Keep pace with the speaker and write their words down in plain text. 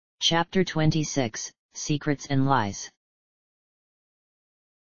Chapter 26, Secrets and Lies.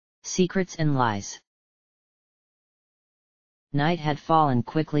 Secrets and Lies. Night had fallen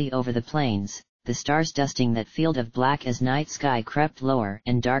quickly over the plains, the stars dusting that field of black as night sky crept lower,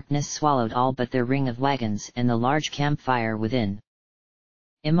 and darkness swallowed all but their ring of wagons and the large campfire within.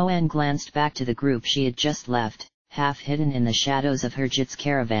 Imoen glanced back to the group she had just left, half hidden in the shadows of Herjit's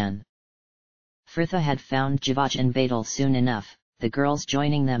caravan. Fritha had found Jivaj and Badal soon enough, the girls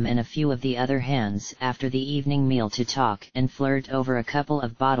joining them and a few of the other hands after the evening meal to talk and flirt over a couple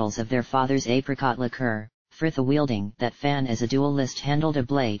of bottles of their father's apricot liqueur, Fritha wielding that fan as a duelist handled a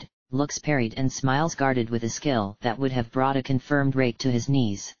blade, looks parried and smiles guarded with a skill that would have brought a confirmed rake to his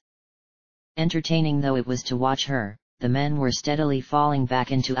knees. Entertaining though it was to watch her, the men were steadily falling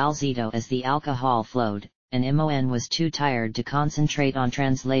back into Alzito as the alcohol flowed, and Imoen was too tired to concentrate on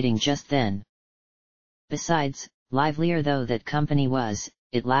translating just then. Besides, livelier though that company was,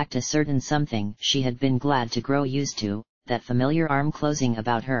 it lacked a certain something she had been glad to grow used to, that familiar arm closing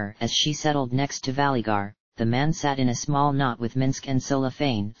about her as she settled next to Valigar. The man sat in a small knot with Minsk and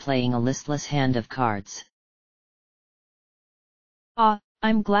Solafane playing a listless hand of cards. "Ah,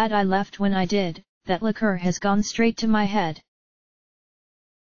 I'm glad I left when I did, that liquor has gone straight to my head."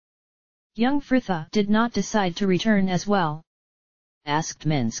 Young Fritha did not decide to return as well, asked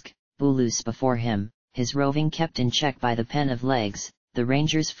Minsk, Bulus before him, his roving kept in check by the pen of legs. The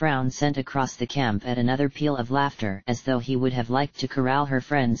ranger's frown sent across the camp at another peal of laughter as though he would have liked to corral her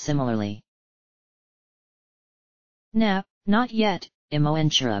friend similarly. "Nah, not yet," Imoen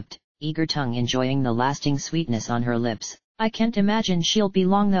chirruped, eager tongue enjoying the lasting sweetness on her lips. "I can't imagine she'll be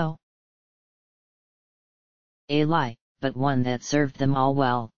long though." A lie, but one that served them all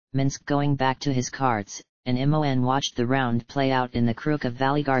well, Minsk going back to his cards, and Imoen watched the round play out in the crook of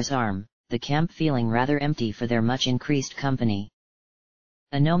Valigar's arm, the camp feeling rather empty for their much increased company.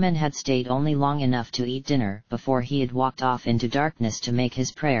 Anomen had stayed only long enough to eat dinner before he had walked off into darkness to make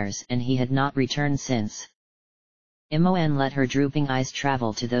his prayers, and he had not returned since. Imoen let her drooping eyes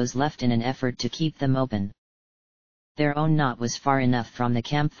travel to those left in an effort to keep them open. Their own knot was far enough from the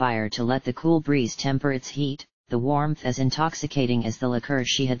campfire to let the cool breeze temper its heat, the warmth as intoxicating as the liquor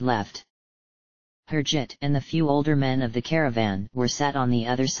she had left. Herjit and the few older men of the caravan were sat on the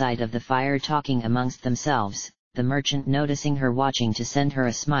other side of the fire talking amongst themselves, the merchant noticing her watching to send her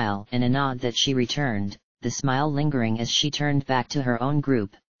a smile and a nod that she returned, the smile lingering as she turned back to her own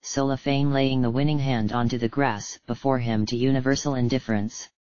group. Solafane laying the winning hand onto the grass before him to universal indifference.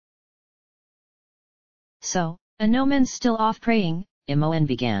 "So, Anomen's still off praying?" Imoen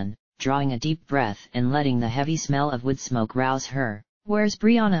began, drawing a deep breath and letting the heavy smell of wood smoke rouse her. "Where's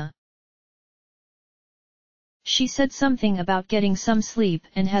Brianna?" "She said something about getting some sleep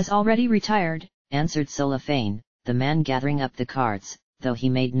and has already retired," answered Solafane, the man gathering up the cards, though he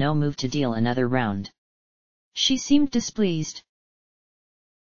made no move to deal another round. "She seemed displeased."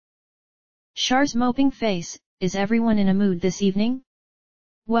 Char's moping face, "Is everyone in a mood this evening?"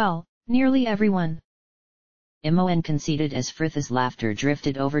 "Well, nearly everyone," Imoen conceded as Fritha's laughter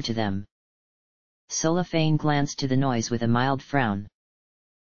drifted over to them. Solafane glanced to the noise with a mild frown.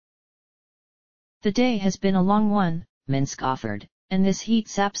 "The day has been a long one," Minsk offered, "and this heat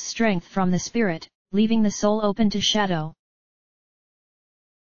saps strength from the spirit, leaving the soul open to shadow."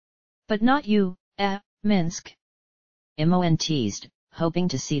 "But not you, Minsk," Imoen teased, hoping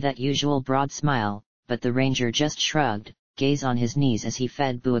to see that usual broad smile, but the ranger just shrugged, gaze on his knees as he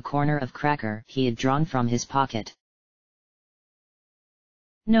fed Boo a corner of cracker he had drawn from his pocket.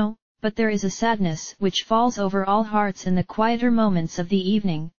 "No, but there is a sadness which falls over all hearts in the quieter moments of the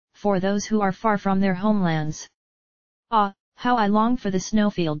evening, for those who are far from their homelands. Ah, how I long for the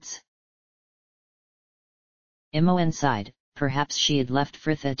snowfields." Imoen sighed, perhaps she had left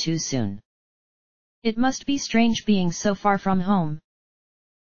Fritha too soon. "It must be strange being so far from home."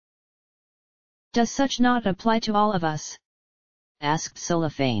 "Does such not apply to all of us?" asked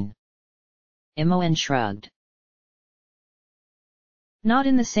Solafane. Imoen shrugged. "Not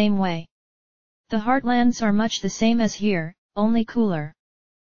in the same way. The heartlands are much the same as here, only cooler.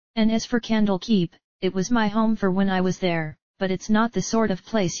 And as for Candlekeep, it was my home for when I was there, but it's not the sort of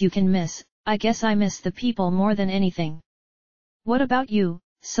place you can miss. I guess I miss the people more than anything." "What about you,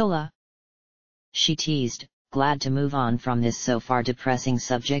 Sola?" she teased, glad to move on from this so far depressing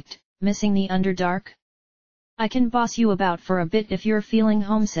subject. "Missing the Underdark? I can boss you about for a bit if you're feeling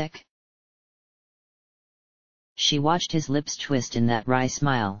homesick." She watched his lips twist in that wry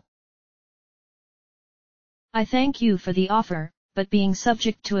smile. "I thank you for the offer, but being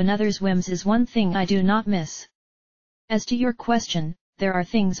subject to another's whims is one thing I do not miss. As to your question, there are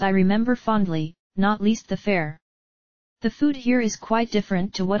things I remember fondly, not least the fair. The food here is quite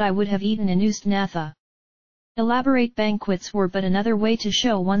different to what I would have eaten in Ustnatha. Elaborate banquets were but another way to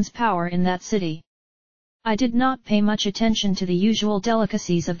show one's power in that city. I did not pay much attention to the usual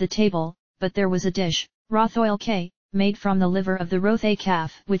delicacies of the table, but there was a dish, rothoil K, made from the liver of the rothay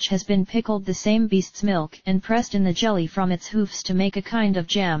calf which has been pickled the same beast's milk and pressed in the jelly from its hoofs to make a kind of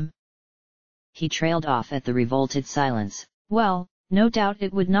jam. He trailed off at the revolted silence. Well, no doubt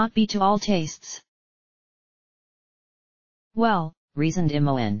it would not be to all tastes. Well, reasoned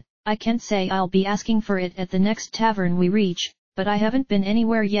Imoen, I can't say I'll be asking for it at the next tavern we reach, but I haven't been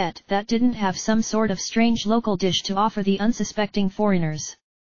anywhere yet that didn't have some sort of strange local dish to offer the unsuspecting foreigners.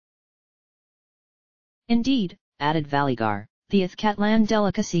 Indeed, added Valigar, the Ithcatlan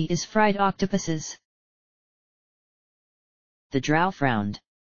delicacy is fried octopuses. The drow frowned.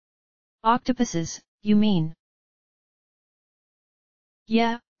 Octopuses, you mean?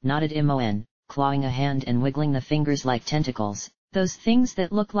 Yeah, nodded Imoen, clawing a hand and wiggling the fingers like tentacles. Those things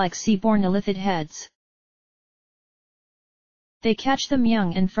that look like sea-born illithid heads. They catch them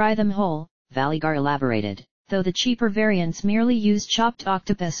young and fry them whole, Valigar elaborated, though the cheaper variants merely use chopped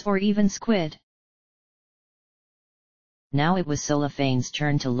octopus or even squid. Now it was Solophane's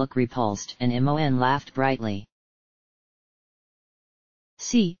turn to look repulsed, and Imoen laughed brightly.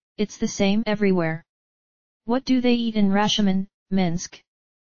 See, it's the same everywhere. What do they eat in Rashomon, Minsk?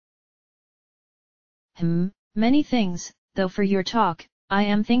 Many things, though for your talk, I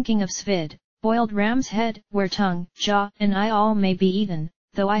am thinking of svid, boiled ram's head, where tongue, jaw, and eye all may be eaten,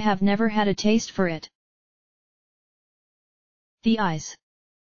 though I have never had a taste for it. The eyes!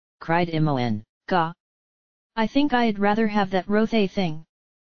 cried Imoen. Gah! I think I'd rather have that rothay thing.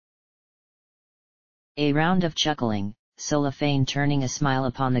 A round of chuckling, Solophane turning a smile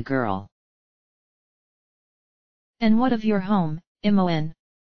upon the girl. And what of your home, Imoen?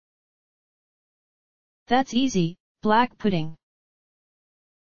 That's easy, black pudding.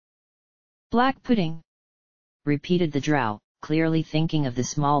 Black pudding, repeated the drow, clearly thinking of the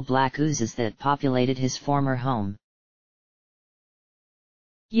small black oozes that populated his former home.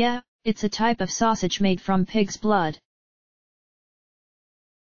 Yeah, it's a type of sausage made from pig's blood.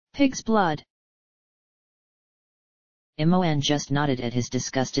 Pig's blood. Imoen just nodded at his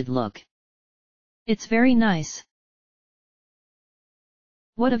disgusted look. It's very nice.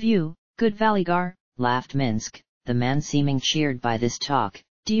 What of you, good Valigar? Laughed Minsk, the man seeming cheered by this talk.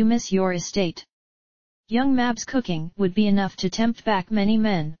 Do you miss your estate? Young Mab's cooking would be enough to tempt back many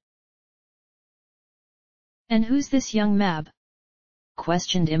men. And who's this young Mab?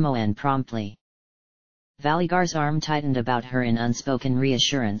 Questioned Imoen promptly. Valigar's arm tightened about her in unspoken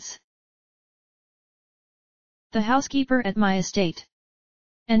reassurance. The housekeeper at my estate.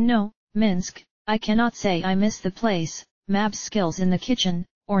 And no, Minsk, I cannot say I miss the place, Mab's skills in the kitchen,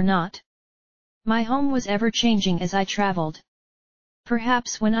 or not. My home was ever-changing as I traveled.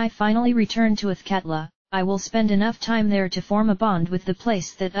 Perhaps when I finally return to Ithcatla, I will spend enough time there to form a bond with the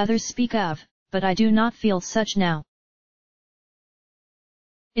place that others speak of, but I do not feel such now.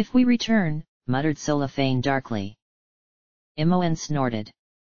 If we return, muttered Solophane darkly. Imoen snorted.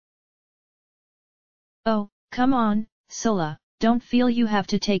 Oh, come on, Sola, don't feel you have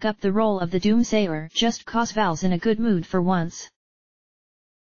to take up the role of the doomsayer just cause Val's in a good mood for once.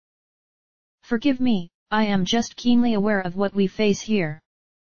 Forgive me, I am just keenly aware of what we face here.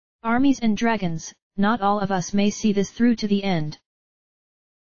 Armies and dragons, not all of us may see this through to the end.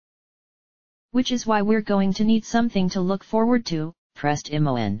 Which is why we're going to need something to look forward to, pressed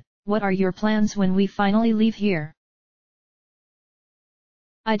Imoen. What are your plans when we finally leave here?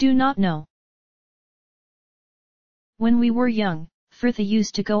 I do not know. When we were young, Fritha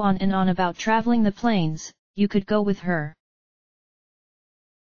used to go on and on about traveling the plains, you could go with her.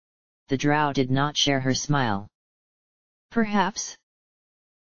 The drow did not share her smile. Perhaps.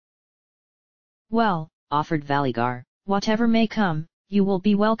 Well, offered Valigar, whatever may come, you will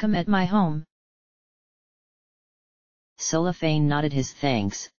be welcome at my home. Solophane nodded his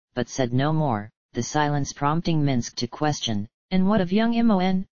thanks, but said no more, the silence prompting Minsk to question, and what of young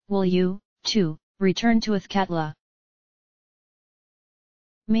Imoen, will you, too, return to Ithcatla?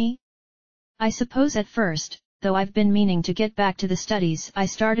 Me? I suppose at first, though I've been meaning to get back to the studies I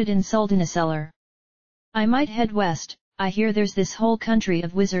started in Suldanisseller. I might head west, I hear there's this whole country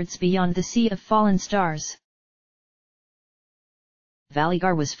of wizards beyond the Sea of Fallen Stars.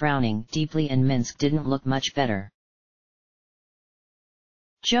 Valigar was frowning deeply and Minsk didn't look much better.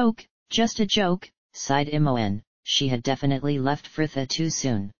 Joke, just a joke, sighed Imoen, she had definitely left Fritha too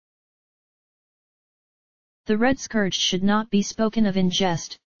soon. The Red Scourge should not be spoken of in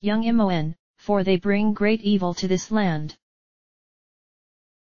jest, young Imoen, for they bring great evil to this land.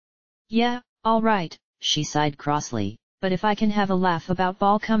 Yeah, all right, she sighed crossly, but if I can have a laugh about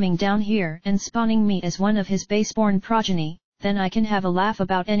Bal coming down here and spawning me as one of his baseborn progeny, then I can have a laugh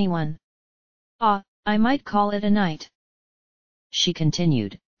about anyone. Ah, I might call it a night. She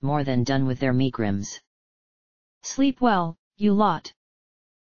continued, more than done with their megrims. Sleep well, you lot.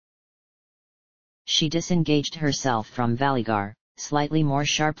 She disengaged herself from Valigar, slightly more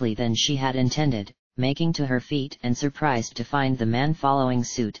sharply than she had intended, making to her feet and surprised to find the man following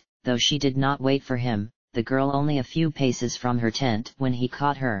suit, though she did not wait for him, the girl only a few paces from her tent when he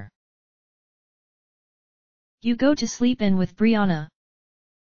caught her. You go to sleep in with Brianna.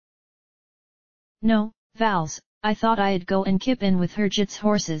 No, Vals, I thought I'd go and kip in with her Jit's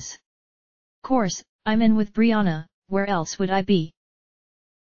horses. Course, I'm in with Brianna, where else would I be?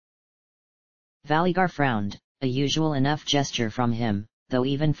 Valigar frowned, a usual enough gesture from him, though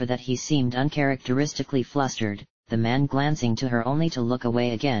even for that he seemed uncharacteristically flustered, the man glancing to her only to look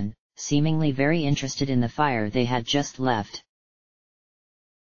away again, seemingly very interested in the fire they had just left.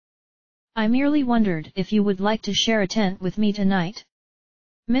 I merely wondered if you would like to share a tent with me tonight.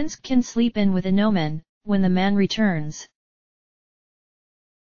 Minsk can sleep in with Inomen, when the man returns.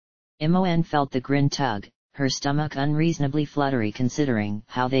 Imoen felt the grin tug, her stomach unreasonably fluttery considering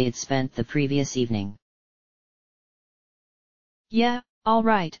how they had spent the previous evening. Yeah, all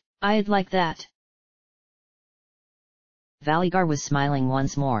right, I'd like that. Valigar was smiling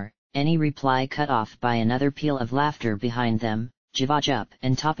once more, any reply cut off by another peal of laughter behind them, Javaj up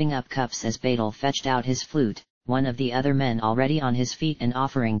and topping up cups as Badal fetched out his flute, one of the other men already on his feet and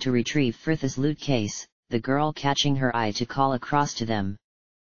offering to retrieve Frith's loot case, the girl catching her eye to call across to them.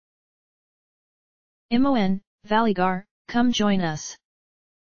 Imoen, Valigar, come join us.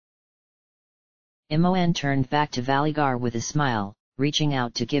 Imoen turned back to Valigar with a smile, reaching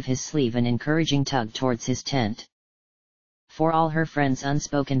out to give his sleeve an encouraging tug towards his tent. For all her friend's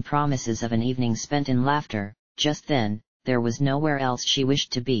unspoken promises of an evening spent in laughter, just then, there was nowhere else she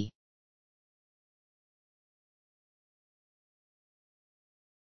wished to be.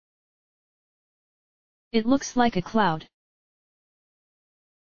 It looks like a cloud.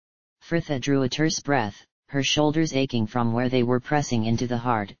 Fritha drew a terse breath, her shoulders aching from where they were pressing into the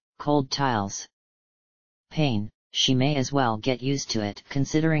hard, cold tiles. Pain, she may as well get used to it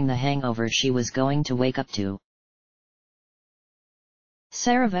considering the hangover she was going to wake up to.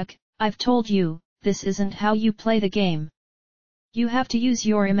 Saravik, I've told you, this isn't how you play the game. You have to use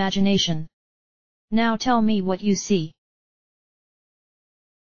your imagination. Now tell me what you see.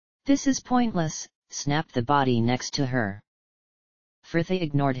 This is pointless, snapped the body next to her. Fritha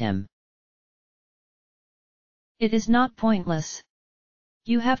ignored him. It is not pointless.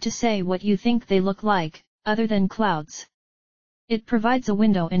 You have to say what you think they look like, other than clouds. It provides a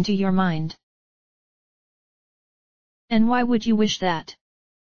window into your mind. And why would you wish that?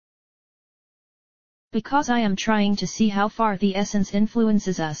 Because I am trying to see how far the essence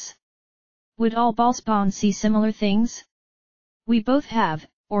influences us. Would all Balspawn see similar things? We both have,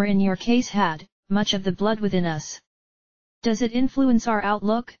 or in your case had, much of the blood within us. Does it influence our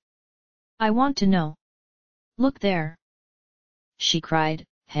outlook? I want to know. Look there! She cried,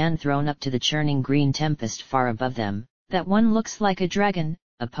 hand thrown up to the churning green tempest far above them. That one looks like a dragon.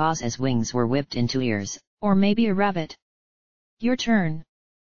 A pause as wings were whipped into ears. Or maybe a rabbit. Your turn.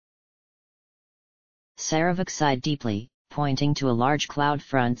 Saravik sighed deeply, pointing to a large cloud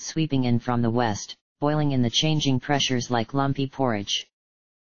front sweeping in from the west, boiling in the changing pressures like lumpy porridge.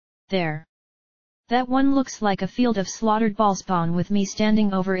 There. That one looks like a field of slaughtered Balspawn with me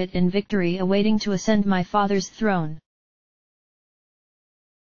standing over it in victory awaiting to ascend my father's throne.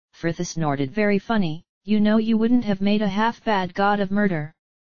 Fritha snorted. Very funny, you know you wouldn't have made a half-bad god of murder.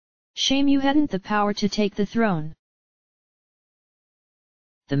 Shame you hadn't the power to take the throne.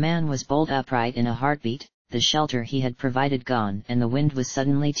 The man was bolt upright in a heartbeat, the shelter he had provided gone and the wind was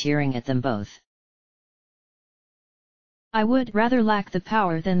suddenly tearing at them both. I would rather lack the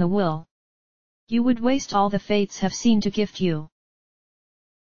power than the will. You would waste all the fates have seen to gift you.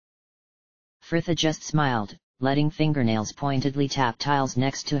 Fritha just smiled, letting fingernails pointedly tap tiles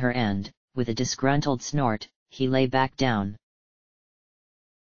next to her and, with a disgruntled snort, he lay back down.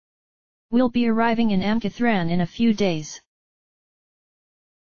 We'll be arriving in Amcathran in a few days.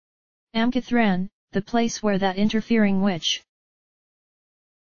 Amcathran, the place where that interfering witch.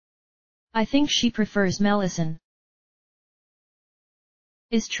 I think she prefers Melissan.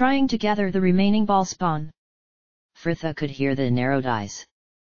 Is trying to gather the remaining Balspawn. Fritha could hear the narrowed eyes.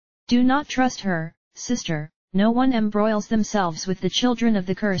 Do not trust her, sister, no one embroils themselves with the children of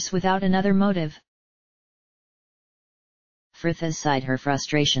the curse without another motive. Fritha sighed her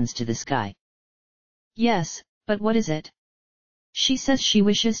frustrations to the sky. Yes, but what is it? She says she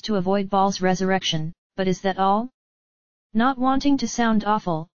wishes to avoid Bal's resurrection, but is that all? Not wanting to sound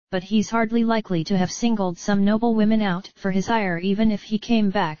awful, but he's hardly likely to have singled some noble women out for his ire even if he came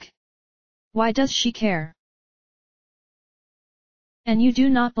back. Why does she care? And you do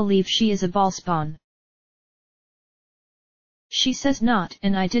not believe she is a ballspawn? She says not,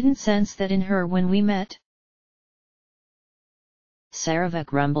 and I didn't sense that in her when we met.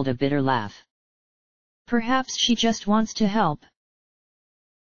 Saravik rumbled a bitter laugh. Perhaps she just wants to help.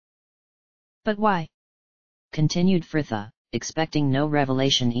 But why? Continued Fritha, expecting no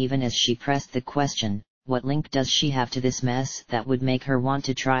revelation even as she pressed the question, what link does she have to this mess that would make her want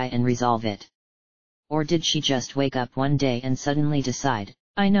to try and resolve it? Or did she just wake up one day and suddenly decide,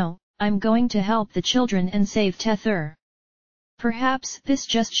 I know, I'm going to help the children and save Tethur. Perhaps this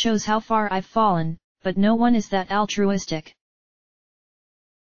just shows how far I've fallen, but no one is that altruistic.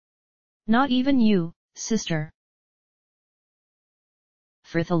 Not even you, sister.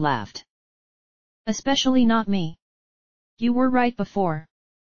 Fritha laughed. Especially not me. You were right before.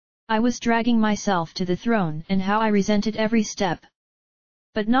 I was dragging myself to the throne and how I resented every step.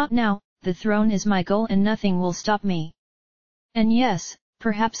 But not now, the throne is my goal and nothing will stop me. And yes,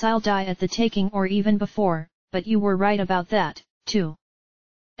 perhaps I'll die at the taking or even before, but you were right about that, too.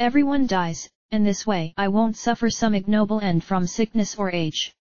 Everyone dies, and this way I won't suffer some ignoble end from sickness or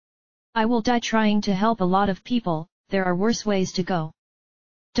age. I will die trying to help a lot of people, there are worse ways to go.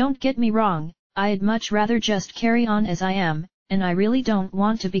 Don't get me wrong, I'd much rather just carry on as I am, and I really don't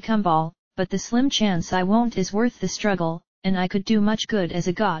want to become Baal, but the slim chance I won't is worth the struggle, and I could do much good as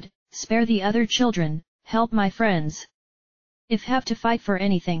a god, spare the other children, help my friends. If have to fight for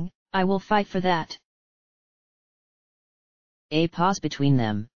anything, I will fight for that. A pause between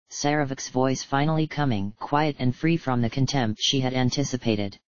them, Saravik's voice finally coming quiet and free from the contempt she had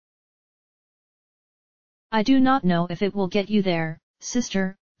anticipated. I do not know if it will get you there,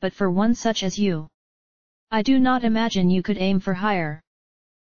 sister, but for one such as you, I do not imagine you could aim for higher.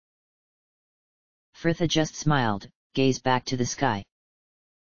 Fritha just smiled, gazed back to the sky.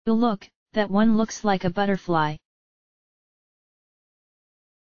 Oh look, that one looks like a butterfly.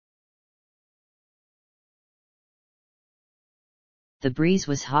 The breeze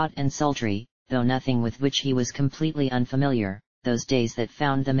was hot and sultry, though nothing with which he was completely unfamiliar, those days that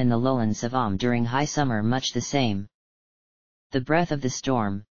found them in the lowlands of during high summer much the same. The breath of the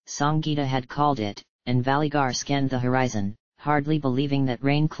storm, Sangita had called it, and Valigar scanned the horizon, hardly believing that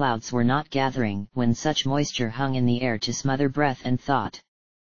rain clouds were not gathering when such moisture hung in the air to smother breath and thought.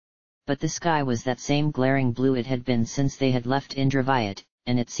 But the sky was that same glaring blue it had been since they had left Indravayat,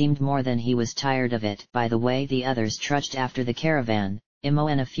 and it seemed more than he was tired of it by the way the others trudged after the caravan,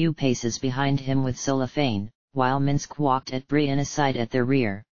 Imoen a few paces behind him with Solafane, while Minsk walked at Brianna's side at their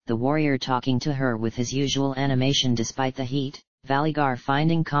rear, the warrior talking to her with his usual animation despite the heat, Valigar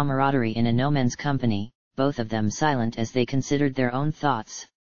finding camaraderie in Inomen's company, both of them silent as they considered their own thoughts.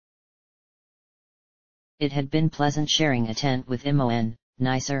 It had been pleasant sharing a tent with Imoen,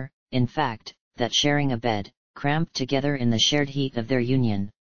 nicer, in fact, that sharing a bed, cramped together in the shared heat of their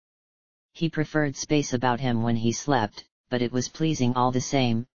union. He preferred space about him when he slept, but it was pleasing all the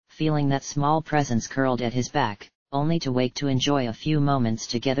same, feeling that small presence curled at his back, only to wake to enjoy a few moments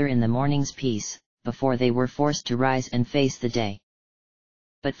together in the morning's peace, before they were forced to rise and face the day.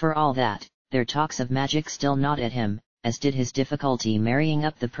 But for all that, their talks of magic still gnawed at him, as did his difficulty marrying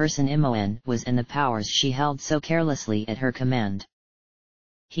up the person Imoen was and the powers she held so carelessly at her command.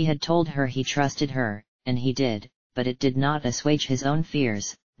 He had told her he trusted her, and he did, but it did not assuage his own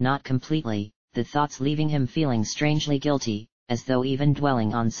fears, not completely, the thoughts leaving him feeling strangely guilty, as though even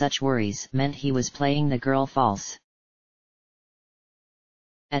dwelling on such worries meant he was playing the girl false.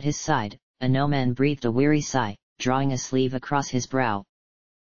 At his side, Inomen breathed a weary sigh, drawing a sleeve across his brow.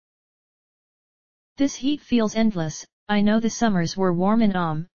 This heat feels endless. I know the summers were warm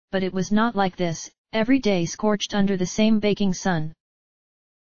in but it was not like this, every day scorched under the same baking sun.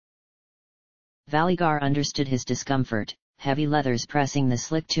 Valigar understood his discomfort, heavy leathers pressing the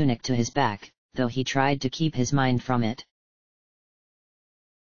slick tunic to his back, though he tried to keep his mind from it.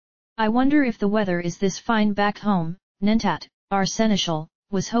 I wonder if the weather is this fine back home. Nentat, our seneschal,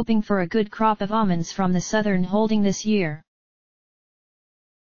 was hoping for a good crop of almonds from the southern holding this year.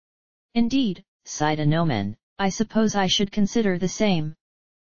 Indeed, sighed Inomen, I suppose I should consider the same.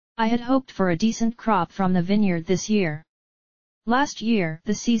 I had hoped for a decent crop from the vineyard this year. Last year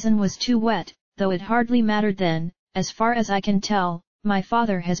the season was too wet, though it hardly mattered then. As far as I can tell, my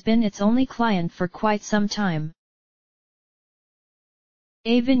father has been its only client for quite some time.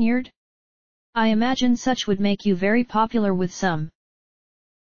 A vineyard? I imagine such would make you very popular with some.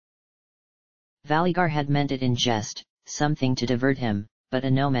 Valigar had meant it in jest, something to divert him, but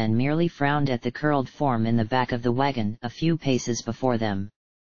Anomen merely frowned at the curled form in the back of the wagon a few paces before them.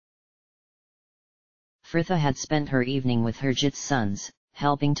 Fritha had spent her evening with her Jit's sons,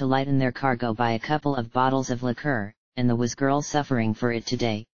 helping to lighten their cargo by a couple of bottles of liqueur, and the was girl suffering for it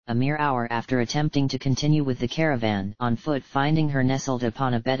today, a mere hour after attempting to continue with the caravan on foot, finding her nestled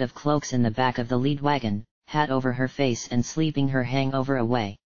upon a bed of cloaks in the back of the lead wagon, hat over her face and sleeping her hangover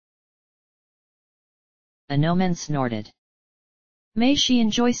away. Anomen snorted. May she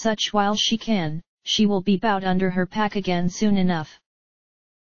enjoy such while she can, she will be bowed under her pack again soon enough.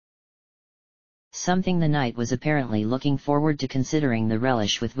 Something the knight was apparently looking forward to, considering the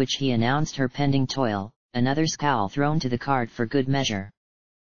relish with which he announced her pending toil, another scowl thrown to the card for good measure.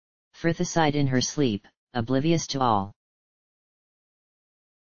 Fritha sighed in her sleep, oblivious to all.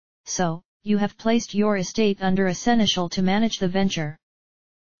 So, you have placed your estate under a seneschal to manage the venture?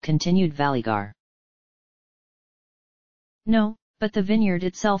 Continued Valigar. No, but the vineyard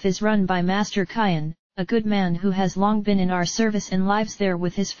itself is run by Master Kyan, a good man who has long been in our service and lives there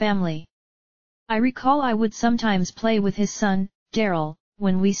with his family. I recall I would sometimes play with his son, Daryl,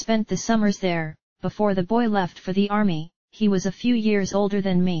 when we spent the summers there. Before the boy left for the army, he was a few years older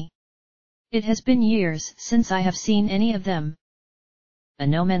than me. It has been years since I have seen any of them.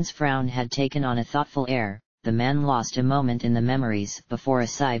 Anomen's frown had taken on a thoughtful air. The man lost a moment in the memories before a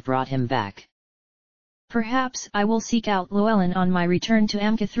sigh brought him back. Perhaps I will seek out Llewellyn on my return to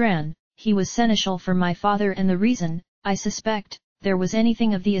Amcathran. He was seneschal for my father, and the reason, I suspect, there was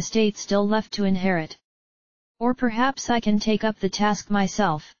anything of the estate still left to inherit. Or perhaps I can take up the task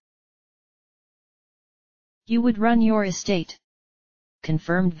myself. You would run your estate?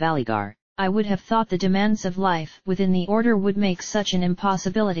 Confirmed Valigar. I would have thought the demands of life within the order would make such an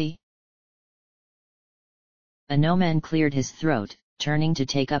impossibility. Anomen cleared his throat, turning to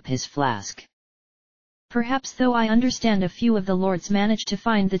take up his flask. Perhaps, though I understand a few of the lords manage to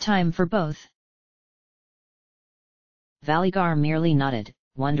find the time for both. Valigar merely nodded,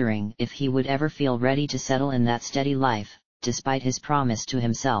 wondering if he would ever feel ready to settle in that steady life, despite his promise to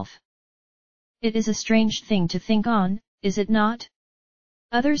himself. It is a strange thing to think on, is it not?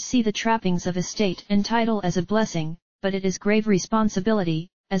 Others see the trappings of estate and title as a blessing, but it is grave responsibility,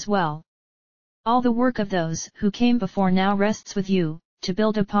 as well. All the work of those who came before now rests with you, to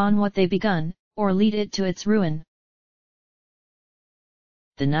build upon what they begun, or lead it to its ruin.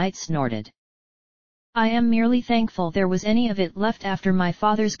 The knight snorted. I am merely thankful there was any of it left after my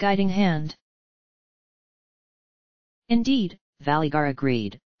father's guiding hand. Indeed, Valigar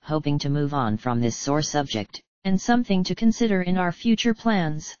agreed, hoping to move on from this sore subject. And something to consider in our future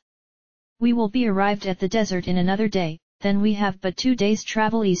plans. We will be arrived at the desert in another day, then we have but 2 days'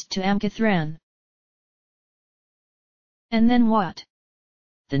 travel east to Amcathran. And then what?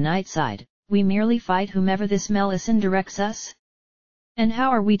 The knight sighed. We merely fight whomever this Melisande directs us? And how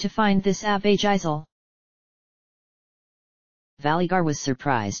are we to find this Abbe Gisel? Valigar was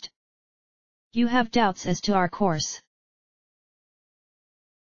surprised. You have doubts as to our course?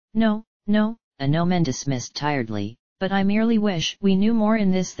 No, Anomen dismissed tiredly, but I merely wish we knew more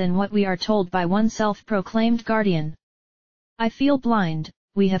in this than what we are told by one self-proclaimed guardian. I feel blind.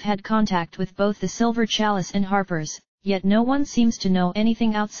 We have had contact with both the Silver Chalice and Harpers, yet no one seems to know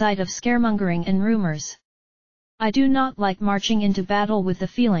anything outside of scaremongering and rumors. I do not like marching into battle with the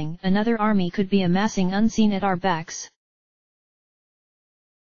feeling another army could be amassing unseen at our backs.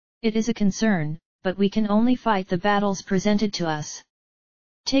 It is a concern, but we can only fight the battles presented to us.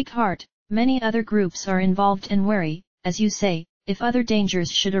 Take heart. Many other groups are involved and wary, as you say. If other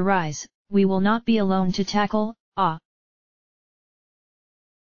dangers should arise, we will not be alone to tackle.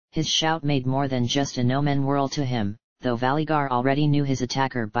 His shout made more than just Anomen whirl to him, though Valigar already knew his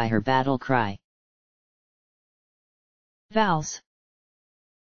attacker by her battle cry. Vals.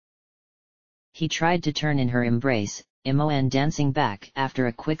 He tried to turn in her embrace, Imoen dancing back after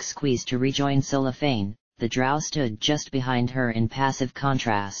a quick squeeze to rejoin Solafane. The drow stood just behind her in passive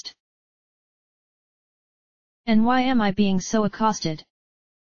contrast. And why am I being so accosted?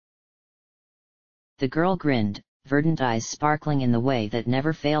 The girl grinned, verdant eyes sparkling in the way that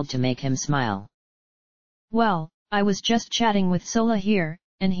never failed to make him smile. Well, I was just chatting with Sola here,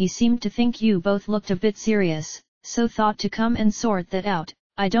 and he seemed to think you both looked a bit serious, so thought to come and sort that out.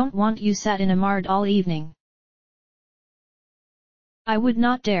 I don't want you sat in a mard all evening. I would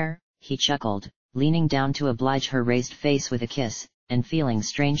not dare, he chuckled, leaning down to oblige her raised face with a kiss, and feeling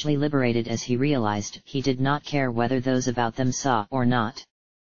strangely liberated as he realized he did not care whether those about them saw or not.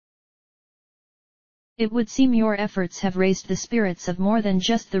 It would seem your efforts have raised the spirits of more than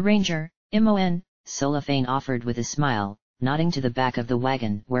just the ranger, Imoen, Solafane offered with a smile, nodding to the back of the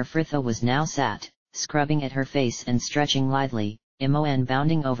wagon where Fritha was now sat, scrubbing at her face and stretching lithely. Imoen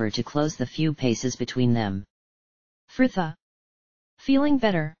bounding over to close the few paces between them. Fritha. Feeling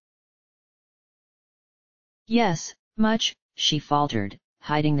better? Yes, much, she faltered,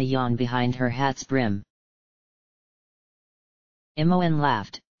 hiding the yawn behind her hat's brim. Imoen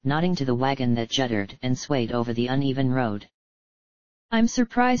laughed, nodding to the wagon that juddered and swayed over the uneven road. I'm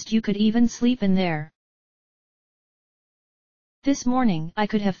surprised you could even sleep in there. This morning I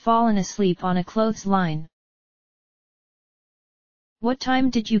could have fallen asleep on a clothesline. What time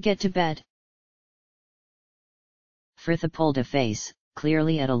did you get to bed? Fritha pulled a face,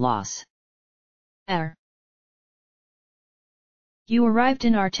 clearly at a loss. You arrived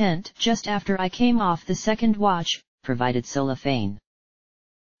in our tent just after I came off the second watch, provided Solafane.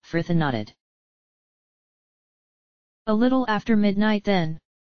 Fritha nodded. A little after midnight then.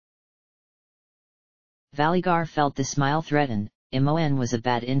 Valigar felt the smile threaten. Imoen was a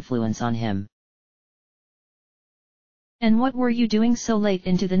bad influence on him. And what were you doing so late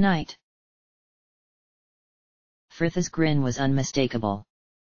into the night? Fritha's grin was unmistakable.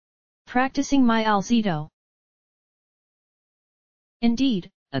 Practicing my Alzito. Indeed,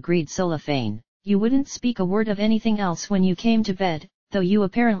 agreed Solafane, you wouldn't speak a word of anything else when you came to bed, though you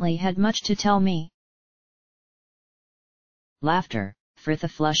apparently had much to tell me. Laughter, Fritha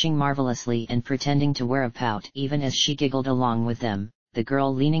flushing marvelously and pretending to wear a pout even as she giggled along with them, the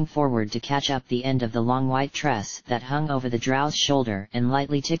girl leaning forward to catch up the end of the long white tress that hung over the drow's shoulder and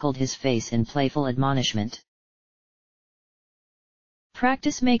lightly tickled his face in playful admonishment.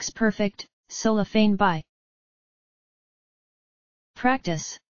 Practice makes perfect, Solafane by.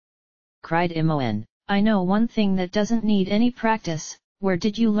 Practice! cried Imoen, I know one thing that doesn't need any practice. Where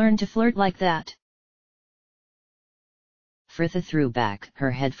did you learn to flirt like that? Fritha threw back her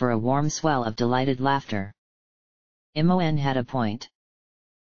head for a warm swell of delighted laughter. Imoen had a point.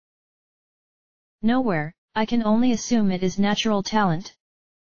 Nowhere, I can only assume it is natural talent.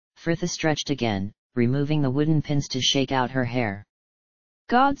 Fritha stretched again, removing the wooden pins to shake out her hair.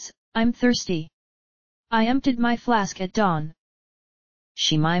 Gods, I'm thirsty. I emptied my flask at dawn.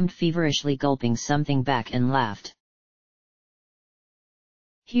 She mimed feverishly, gulping something back, and laughed.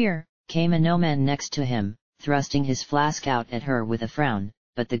 Here, came Inomen next to him, thrusting his flask out at her with a frown,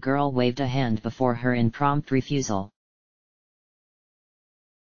 but the girl waved a hand before her in prompt refusal.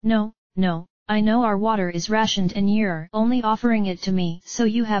 No, I know our water is rationed and you're only offering it to me so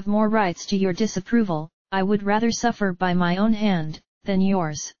you have more rights to your disapproval. I would rather suffer by my own hand than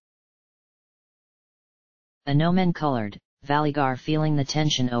yours. Inomen colored, Valigar feeling the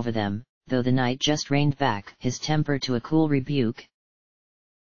tension over them, though the knight just reined back his temper to a cool rebuke.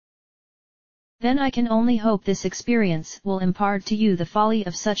 Then I can only hope this experience will impart to you the folly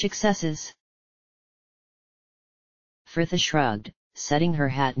of such excesses. Fritha shrugged, setting her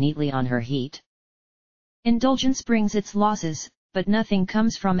hat neatly on her heat. Indulgence brings its losses, but nothing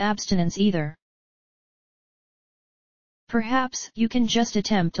comes from abstinence either. Perhaps you can just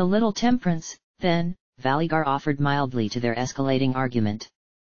attempt a little temperance, then, Valigar offered mildly to their escalating argument.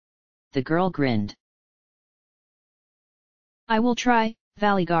 The girl grinned. I will try,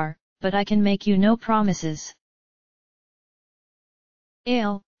 Valigar, but I can make you no promises.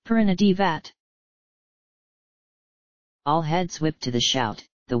 Ale, Perina Vat. All heads whipped to the shout,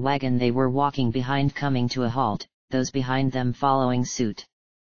 the wagon they were walking behind coming to a halt, those behind them following suit.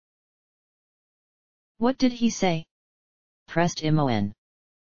 What did he say? Pressed Imoen.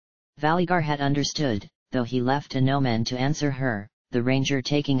 Valigar had understood, though he left Inomen to answer her, the ranger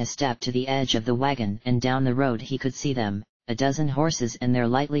taking a step to the edge of the wagon, and down the road he could see them, a dozen horses and their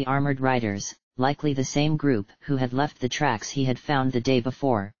lightly armored riders, likely the same group who had left the tracks he had found the day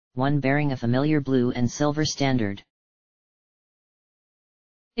before, one bearing a familiar blue and silver standard.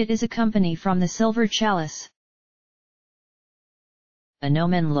 It is a company from the Silver Chalice.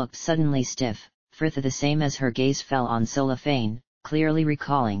 Inomen looked suddenly stiff, Fritha the same as her gaze fell on Solafane, clearly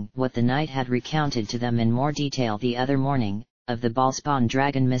recalling what the knight had recounted to them in more detail the other morning, of the Ballspawn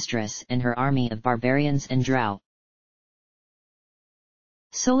dragon mistress and her army of barbarians and drow.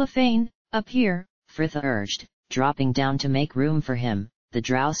 Solafane, up here, Fritha urged, dropping down to make room for him, the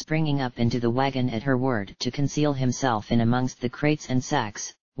drow springing up into the wagon at her word to conceal himself in amongst the crates and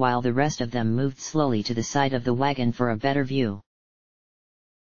sacks, while the rest of them moved slowly to the side of the wagon for a better view.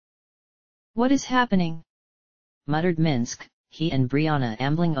 What is happening? Muttered Minsk, he and Brianna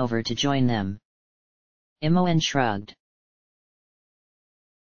ambling over to join them. Imoen shrugged.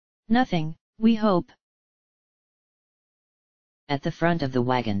 Nothing, we hope. At the front of the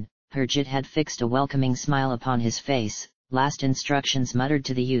wagon, Herjit had fixed a welcoming smile upon his face, last instructions muttered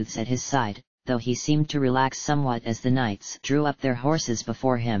to the youths at his side, though he seemed to relax somewhat as the knights drew up their horses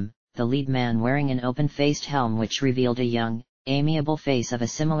before him, the lead man wearing an open-faced helm which revealed a young, amiable face of a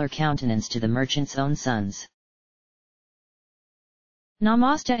similar countenance to the merchant's own son's.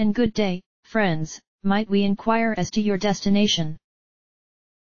 Namaste and good day, friends, might we inquire as to your destination?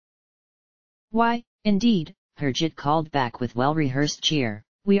 Why, indeed, Harjit called back with well-rehearsed cheer.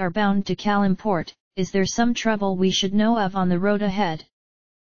 We are bound to Kalimport. Is there some trouble we should know of on the road ahead?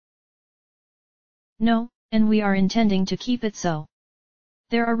 No, and we are intending to keep it so.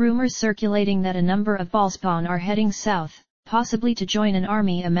 There are rumors circulating that a number of Balspan are heading south, possibly to join an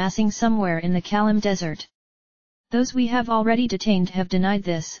army amassing somewhere in the Kalim Desert. Those we have already detained have denied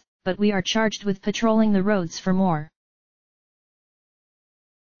this, but we are charged with patrolling the roads for more.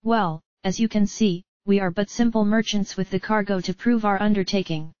 Well, as you can see, we are but simple merchants with the cargo to prove our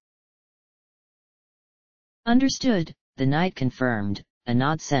undertaking. Understood, the knight confirmed, a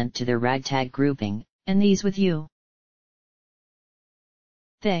nod sent to their ragtag grouping. And these with you?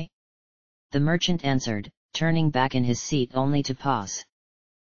 They. The merchant answered, turning back in his seat only to pause.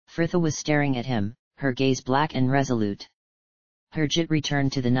 Fritha was staring at him, her gaze black and resolute. Harjit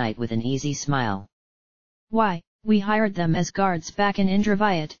returned to the knight with an easy smile. Why, we hired them as guards back in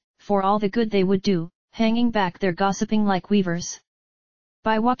Indravayat, for all the good they would do, hanging back there gossiping like weavers.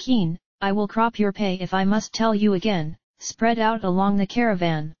 By Joaquin, I will crop your pay if I must tell you again, spread out along the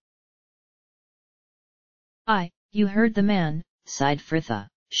caravan. You heard the man, sighed Fritha,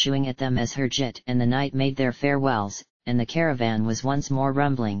 shooing at them as Harjit and the knight made their farewells, and the caravan was once more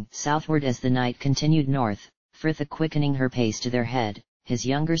rumbling southward as the knight continued north, Fritha quickening her pace to their head, his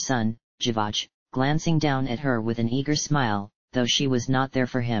younger son, Jivaj, glancing down at her with an eager smile, though she was not there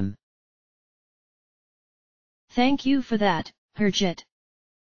for him. Thank you for that, Harjit.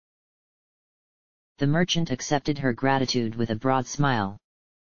 The merchant accepted her gratitude with a broad smile.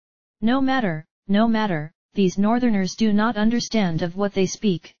 No matter, these northerners do not understand of what they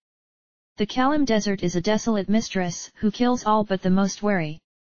speak. The Kalim Desert is a desolate mistress who kills all but the most wary.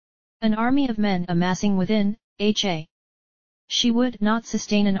 An army of men amassing within, she would not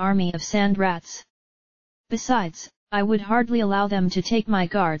sustain an army of sand rats. Besides, I would hardly allow them to take my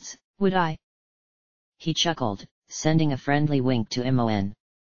guards, would I? He chuckled, sending a friendly wink to Imoen.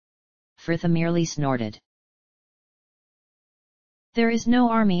 Fritha merely snorted. There is no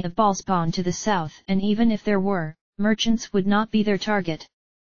army of Balspan to the south, and even if there were, merchants would not be their target.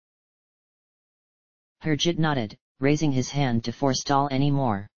 Harjit nodded, raising his hand to forestall any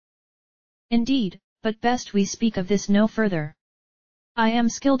more. Indeed, but best we speak of this no further. I am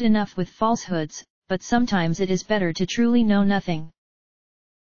skilled enough with falsehoods, but sometimes it is better to truly know nothing.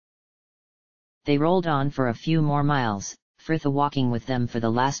 They rolled on for a few more miles, Fritha walking with them for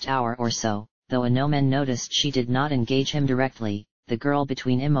the last hour or so, though Anomen noticed she did not engage him directly, the girl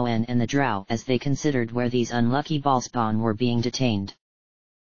between Imoen and the drow as they considered where these unlucky Balspan were being detained.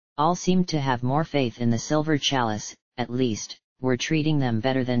 All seemed to have more faith in the silver chalice, at least, were treating them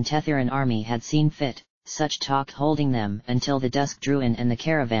better than Tethiran army had seen fit, such talk holding them until the dusk drew in and the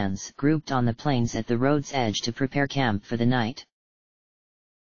caravans grouped on the plains at the road's edge to prepare camp for the night.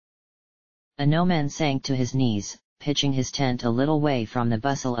 Anomen sank to his knees, pitching his tent a little way from the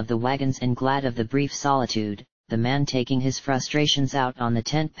bustle of the wagons and glad of the brief solitude, the man taking his frustrations out on the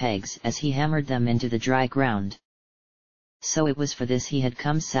tent pegs as he hammered them into the dry ground. So it was for this he had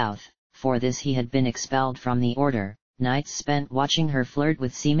come south, for this he had been expelled from the order, nights spent watching her flirt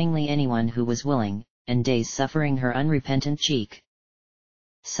with seemingly anyone who was willing, and days suffering her unrepentant cheek.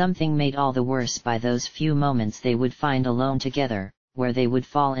 Something made all the worse by those few moments they would find alone together, where they would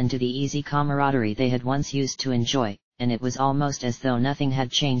fall into the easy camaraderie they had once used to enjoy, and it was almost as though nothing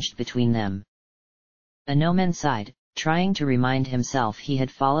had changed between them. Anomen sighed, trying to remind himself he had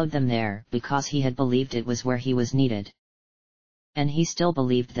followed them there because he had believed it was where he was needed. And he still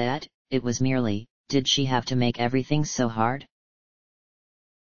believed that, it was merely, did she have to make everything so hard?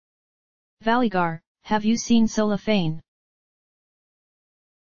 Valigar, have you seen Solafane?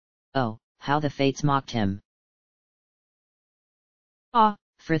 Oh, how the fates mocked him. Ah,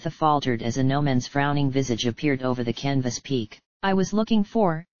 Fritha faltered as Anomen's frowning visage appeared over the canvas peak. I was looking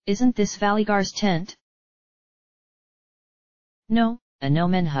for, isn't this Valigar's tent? No,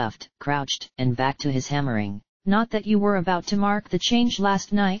 Anomen huffed, crouched, and back to his hammering. Not that you were about to mark the change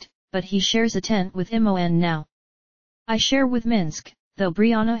last night, but he shares a tent with Imoen now. I share with Minsk, though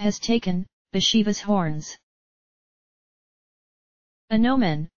Brianna has taken, Bashiva's horns.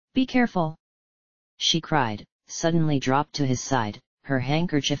 Anomen, be careful! She cried, suddenly dropped to his side, her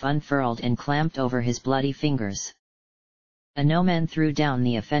handkerchief unfurled and clamped over his bloody fingers. Anomen threw down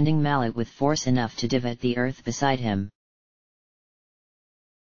the offending mallet with force enough to divot the earth beside him.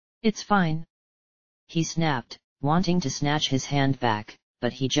 It's fine. He snapped, wanting to snatch his hand back,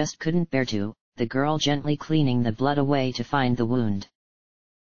 but he just couldn't bear to, the girl gently cleaning the blood away to find the wound.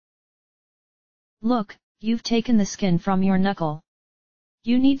 Look, you've taken the skin from your knuckle.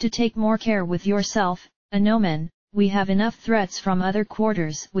 You need to take more care with yourself, Anomen. We have enough threats from other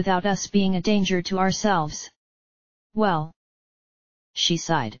quarters without us being a danger to ourselves. Well. She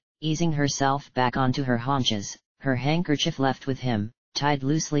sighed, easing herself back onto her haunches, her handkerchief left with him, tied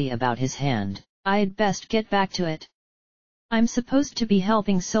loosely about his hand. I'd best get back to it. I'm supposed to be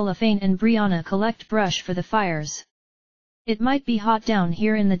helping Solafane and Brianna collect brush for the fires. It might be hot down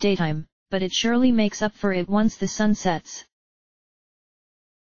here in the daytime, but it surely makes up for it once the sun sets.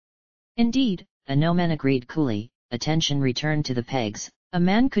 Indeed, Anomen agreed coolly. Attention returned to the pegs. A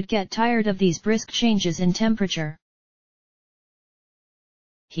man could get tired of these brisk changes in temperature.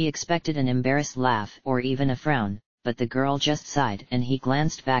 He expected an embarrassed laugh or even a frown, but the girl just sighed and he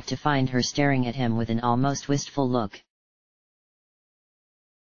glanced back to find her staring at him with an almost wistful look.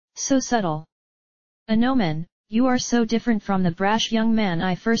 So subtle. Anomen, you are so different from the brash young man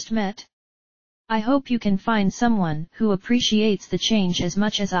I first met. I hope you can find someone who appreciates the change as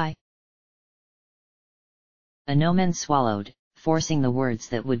much as I. Anomen swallowed, forcing the words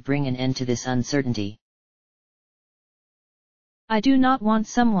that would bring an end to this uncertainty. I do not want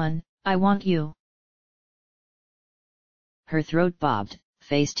someone, I want you. Her throat bobbed,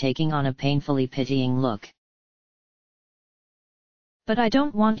 face taking on a painfully pitying look. But I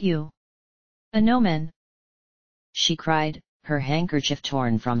don't want you. Anomen. She cried, her handkerchief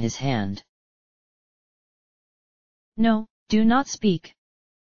torn from his hand. No, do not speak.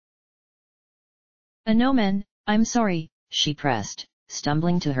 Anomen, I'm sorry, she pressed,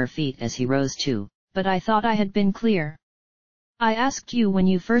 stumbling to her feet as he rose too. But I thought I had been clear. I asked you when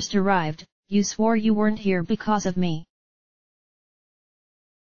you first arrived, you swore you weren't here because of me.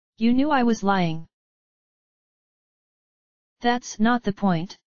 You knew I was lying. That's not the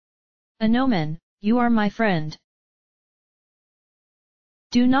point. Anomen, you are my friend.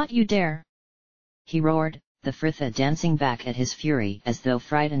 Do not you dare. He roared, the Fritha dancing back at his fury as though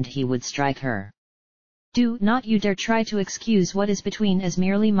frightened he would strike her. Do not you dare try to excuse what is between as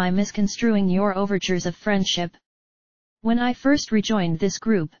merely my misconstruing your overtures of friendship. When I first rejoined this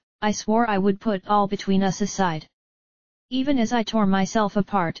group, I swore I would put all between us aside. Even as I tore myself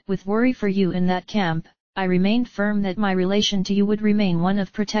apart with worry for you in that camp, I remained firm that my relation to you would remain one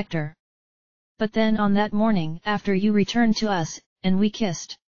of protector. But then on that morning after you returned to us, and we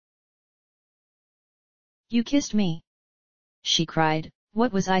kissed. You kissed me. She cried,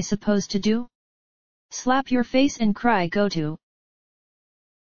 what was I supposed to do? Slap your face and cry go to?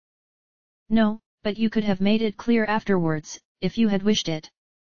 No, but you could have made it clear afterwards, if you had wished it.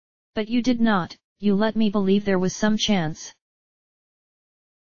 But you did not, you let me believe there was some chance.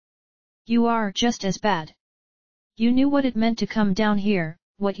 You are just as bad. You knew what it meant to come down here,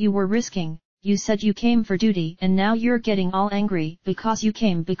 what you were risking, you said you came for duty and now you're getting all angry because you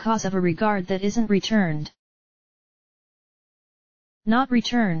came because of a regard that isn't returned. Not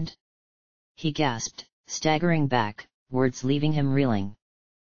returned. He gasped, staggering back, words leaving him reeling.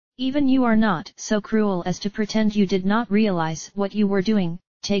 Even you are not so cruel as to pretend you did not realize what you were doing,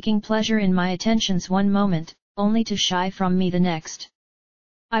 taking pleasure in my attentions one moment, only to shy from me the next.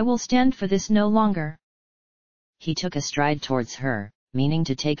 I will stand for this no longer. He took a stride towards her, meaning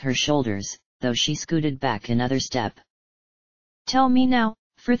to take her shoulders, though she scooted back another step. Tell me now,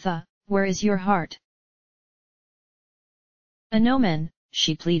 Fritha, where is your heart? Anomen,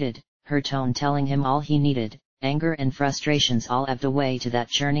 she pleaded, her tone telling him all he needed. Anger and frustrations all ebbed away to that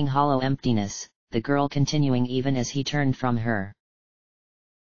churning hollow emptiness, the girl continuing even as he turned from her.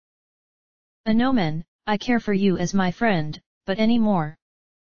 Anomen, I care for you as my friend, but any more?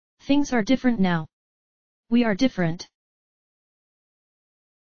 Things are different now. We are different.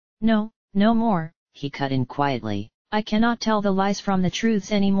 No, no more, he cut in quietly. I cannot tell the lies from the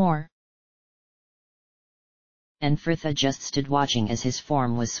truths anymore. And Fritha just stood watching as his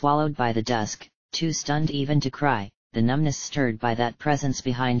form was swallowed by the dusk. Too stunned even to cry, the numbness stirred by that presence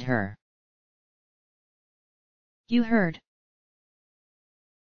behind her. You heard.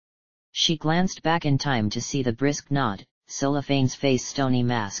 She glanced back in time to see the brisk nod, Solafane's face stony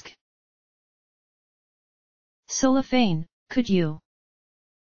mask. Solafane, could you?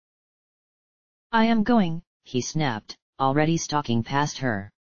 I am going, he snapped, already stalking past her.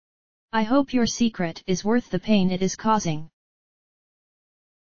 I hope your secret is worth the pain it is causing.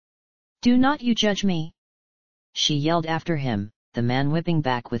 Do not you judge me! She yelled after him, the man whipping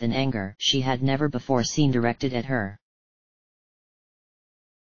back with an anger she had never before seen directed at her.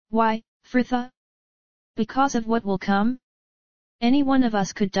 Why, Fritha? Because of what will come? Any one of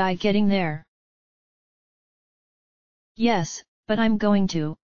us could die getting there. Yes, but I'm going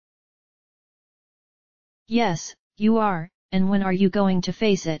to. Yes, you are, and when are you going to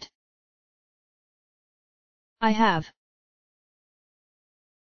face it? I have.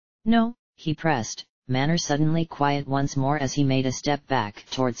 No, he pressed, manner suddenly quiet once more as he made a step back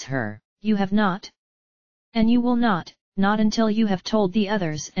towards her. You have not? And you will not, not until you have told the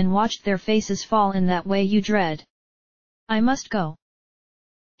others and watched their faces fall in that way you dread. I must go.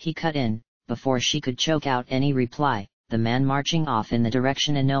 He cut in, before she could choke out any reply, the man marching off in the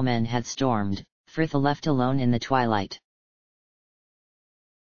direction Anomen had stormed, Fritha left alone in the twilight.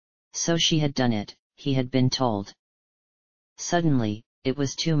 So she had done it, he had been told. Suddenly, it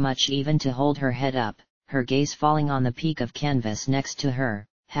was too much even to hold her head up, her gaze falling on the peak of canvas next to her,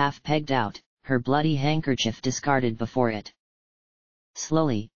 half pegged out, her bloody handkerchief discarded before it.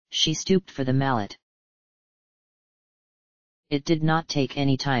 Slowly, she stooped for the mallet. It did not take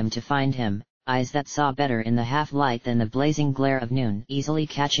any time to find him, eyes that saw better in the half-light than the blazing glare of noon easily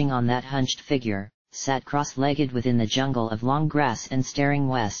catching on that hunched figure, sat cross-legged within the jungle of long grass and staring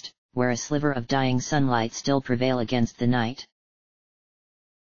west, where a sliver of dying sunlight still prevailed against the night.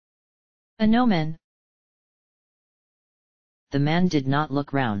 Anomen. The man did not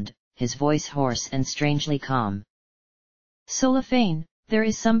look round, his voice hoarse and strangely calm. Solafane, there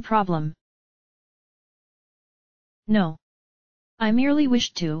is some problem. No. I merely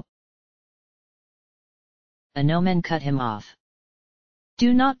wished to. Anomen cut him off.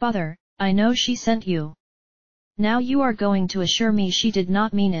 Do not bother, I know she sent you. Now you are going to assure me she did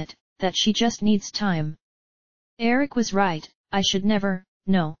not mean it, that she just needs time. Eric was right, I should never,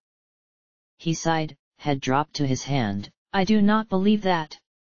 no. He sighed, head dropped to his hand. I do not believe that.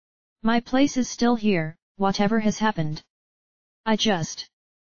 My place is still here, whatever has happened. I just...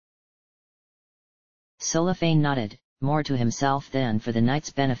 Solafane nodded, more to himself than for the night's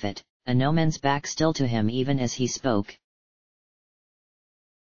benefit, Anomen's back still to him even as he spoke.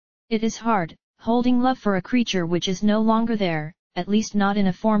 It is hard, holding love for a creature which is no longer there, at least not in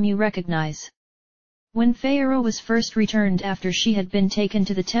a form you recognize. When Feyre was first returned after she had been taken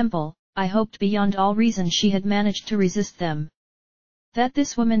to the temple, I hoped beyond all reason she had managed to resist them. That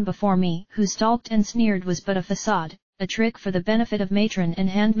this woman before me who stalked and sneered was but a facade, a trick for the benefit of matron and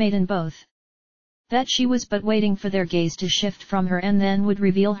handmaiden both. That she was but waiting for their gaze to shift from her and then would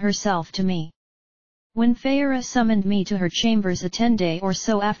reveal herself to me. When Feyre summoned me to her chambers a 10-day or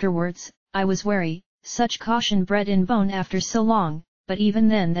so afterwards, I was wary, such caution bred in bone after so long, but even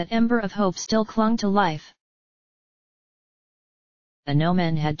then that ember of hope still clung to life.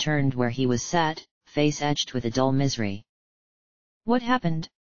 Anomen had turned where he was sat, face etched with a dull misery. What happened?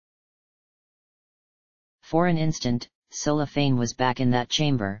 For an instant, Solafane was back in that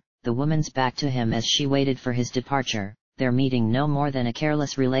chamber, the woman's back to him as she waited for his departure, their meeting no more than a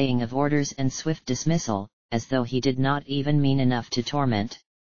careless relaying of orders and swift dismissal, as though he did not even mean enough to torment.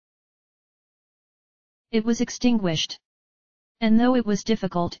 It was extinguished. And though it was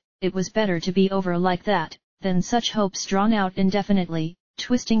difficult, it was better to be over like that, than such hopes drawn out indefinitely,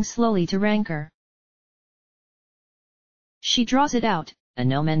 twisting slowly to rancor. She draws it out,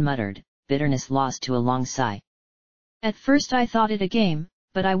 Anomen muttered, bitterness lost to a long sigh. At first I thought it a game,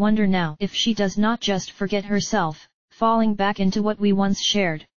 but I wonder now if she does not just forget herself, falling back into what we once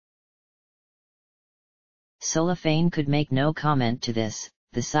shared. Solafane could make no comment to this,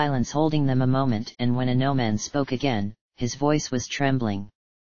 the silence holding them a moment, and when Anomen spoke again, his voice was trembling.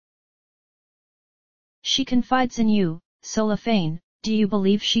 She confides in you, Solafane, do you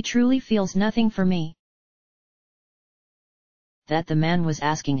believe she truly feels nothing for me? That the man was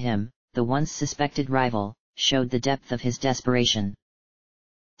asking him, the once suspected rival, showed the depth of his desperation.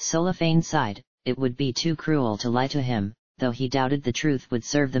 Solafane sighed, it would be too cruel to lie to him, though he doubted the truth would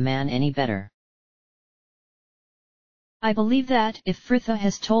serve the man any better. I believe that if Fritha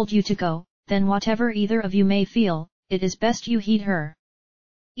has told you to go, then whatever either of you may feel, it is best you heed her.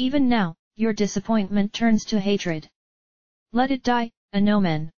 Even now, your disappointment turns to hatred. Let it die,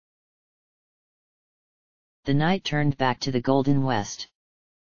 Anomen. The night turned back to the golden west.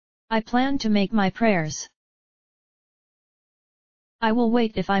 I plan to make my prayers. I will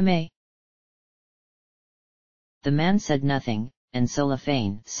wait if I may. The man said nothing, and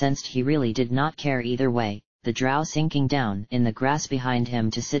Solafane sensed he really did not care either way, the drow sinking down in the grass behind him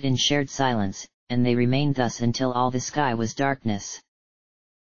to sit in shared silence, and they remained thus until all the sky was darkness.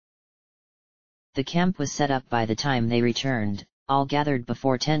 The camp was set up by the time they returned, all gathered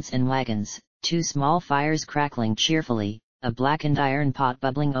before tents and wagons, 2 small fires crackling cheerfully, a blackened iron pot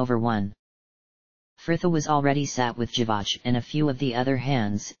bubbling over one. Fritha was already sat with Javach and a few of the other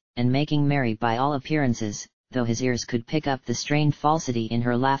hands, and making merry by all appearances, though his ears could pick up the strained falsity in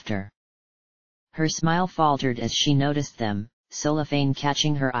her laughter. Her smile faltered as she noticed them, cellophane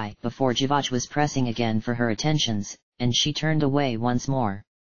catching her eye before Jivaj was pressing again for her attentions, and she turned away once more.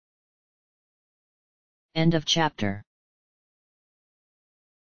 End of chapter.